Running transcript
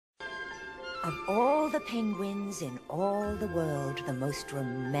Of all the penguins in all the world, the most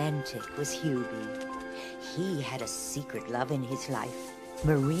romantic was Hugo. He had a secret love in his life,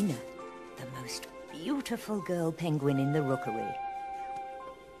 Marina, the most beautiful girl penguin in the rookery.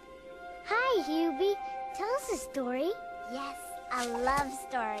 Hi, Hugo. Tell us a story. Yes, a love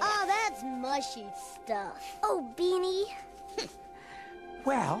story. Oh, that's mushy stuff. Oh, Beanie.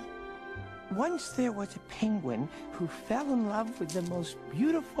 Well, once there was a penguin who fell in love with the most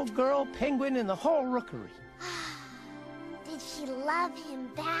beautiful girl penguin in the whole rookery. Did she love him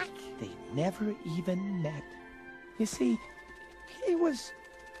back? They never even met. You see, he was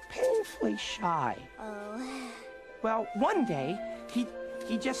painfully shy. Oh. Well, one day, he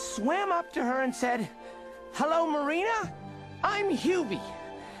just swam up to her and said, "Hello, Marina. I'm Hugo,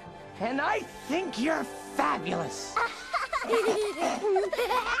 and I think you're fabulous."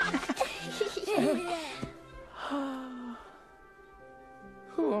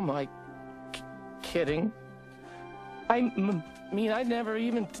 Who am I kidding? I mean, I never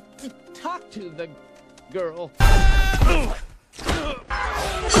even talked to the girl.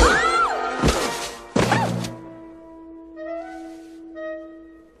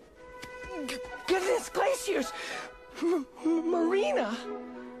 Goodness glaciers! Marina!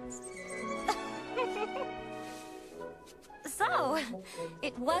 So,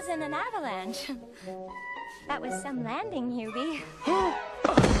 it wasn't an avalanche. That was some landing, Hugo.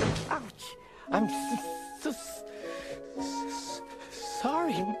 Ouch! I'm so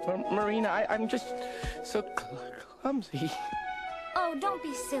sorry, Marina. I'm just so clumsy. Oh, don't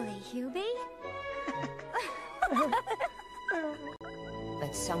be silly, Hugo.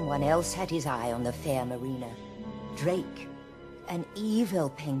 But someone else had his eye on the fair Marina. Drake, an evil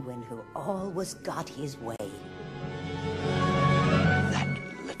penguin who always got his way. That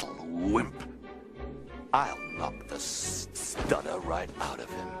little wimp. I'll knock the stutter right out of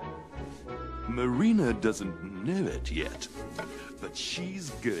him. Marina doesn't know it yet, but she's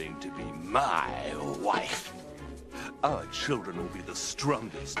going to be my wife. Our children will be the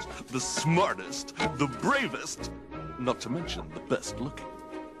strongest, the smartest, the bravest, not to mention the best looking.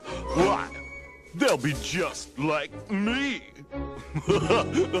 Why? They'll be just like me.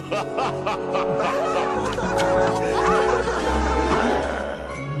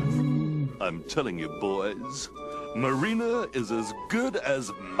 I'm telling you, boys, Marina is as good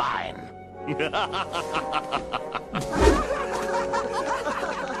as mine.